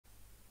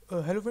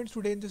Hello friends,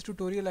 today in this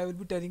tutorial I will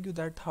be telling you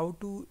that how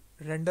to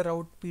render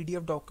out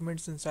PDF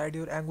documents inside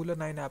your Angular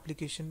 9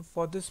 application.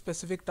 For this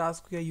specific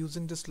task we are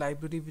using this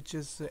library which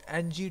is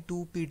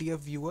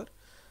ng2-pdf-viewer.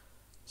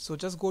 So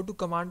just go to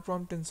command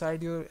prompt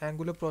inside your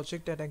Angular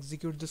project and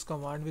execute this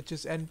command, which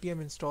is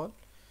npm install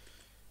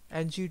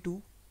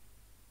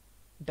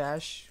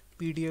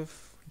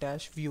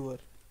ng2-pdf-viewer.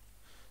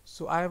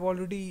 So I have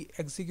already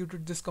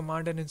executed this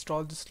command and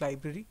installed this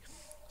library.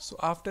 So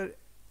after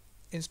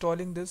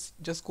installing this,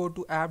 just go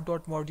to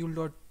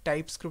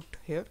app.module.typescript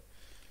here,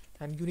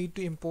 and you need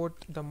to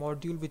import the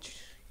module which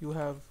you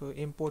have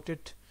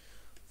imported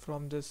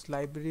from this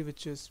library,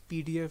 which is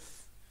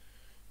PDF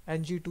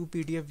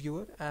ng2-pdf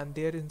viewer, and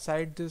there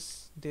inside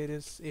this there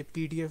is a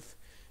PDF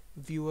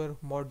viewer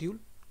module.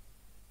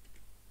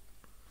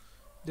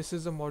 This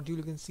is a module,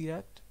 you can see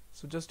that.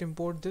 So just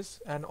import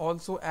this and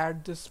also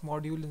add this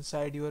module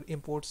inside your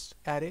imports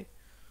array.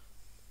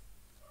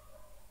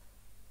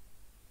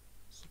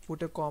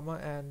 Put a comma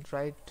and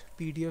write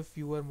PDF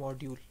viewer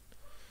module.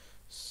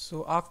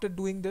 So after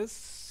doing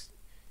this,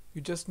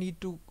 you just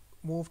need to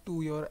move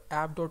to your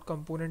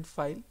app.component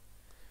file,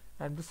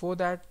 and before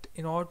that,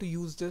 in order to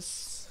use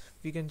this,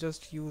 we can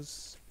just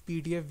use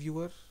PDF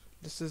viewer.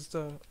 This is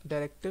the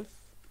directive.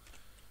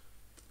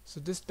 So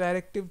this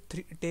directive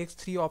takes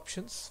three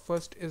options.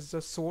 First is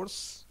the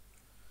source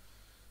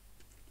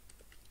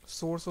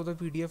of the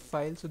PDF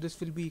file. So this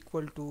will be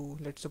equal to,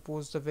 let's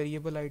suppose, the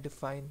variable I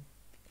define,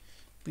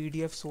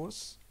 PDF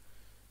source,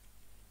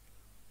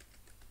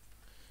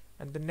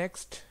 and the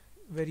next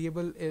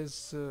variable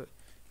is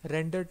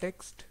render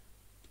text.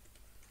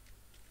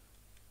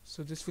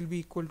 So this will be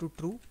equal to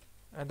true,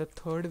 and the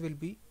third will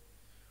be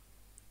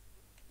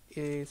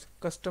a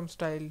custom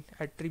style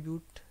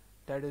attribute,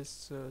 that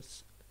is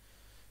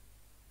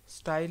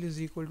style is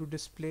equal to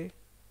display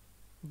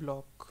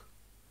block.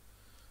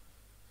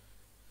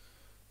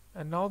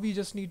 And now we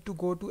just need to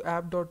go to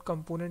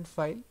app.component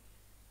file.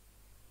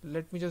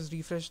 Let me just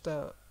refresh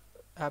the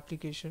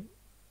application.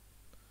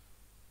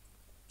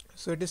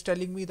 So it is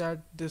telling me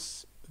that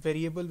this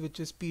variable, which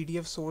is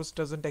PDF source,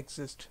 doesn't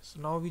exist.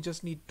 So now we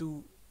just need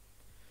to,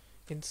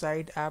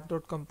 inside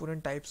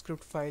app.component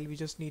TypeScript file, we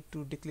just need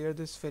to declare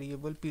this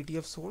variable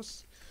PDF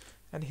source,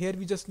 and here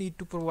we just need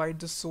to provide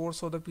the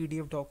source of the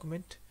PDF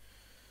document.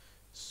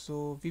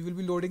 So we will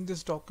be loading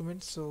this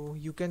document, so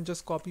you can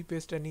just copy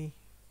paste any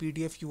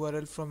PDF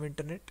URL from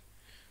internet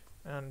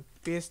and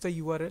paste the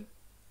URL.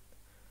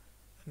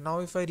 Now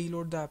if I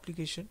reload the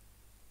application,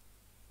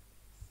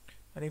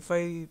 and if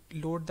I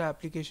load the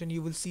application,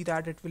 you will see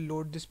that it will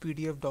load this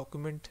PDF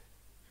document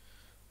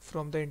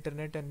from the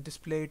internet and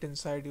display it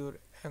inside your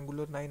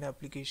Angular 9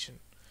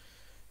 application.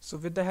 So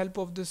with the help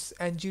of this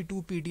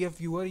ng2-pdf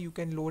viewer, you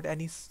can load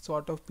any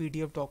sort of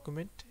PDF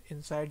document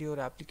inside your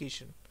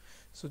application.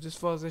 So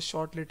this was a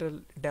short little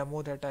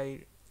demo that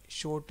I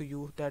showed to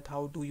you, that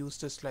how to use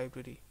this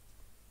library.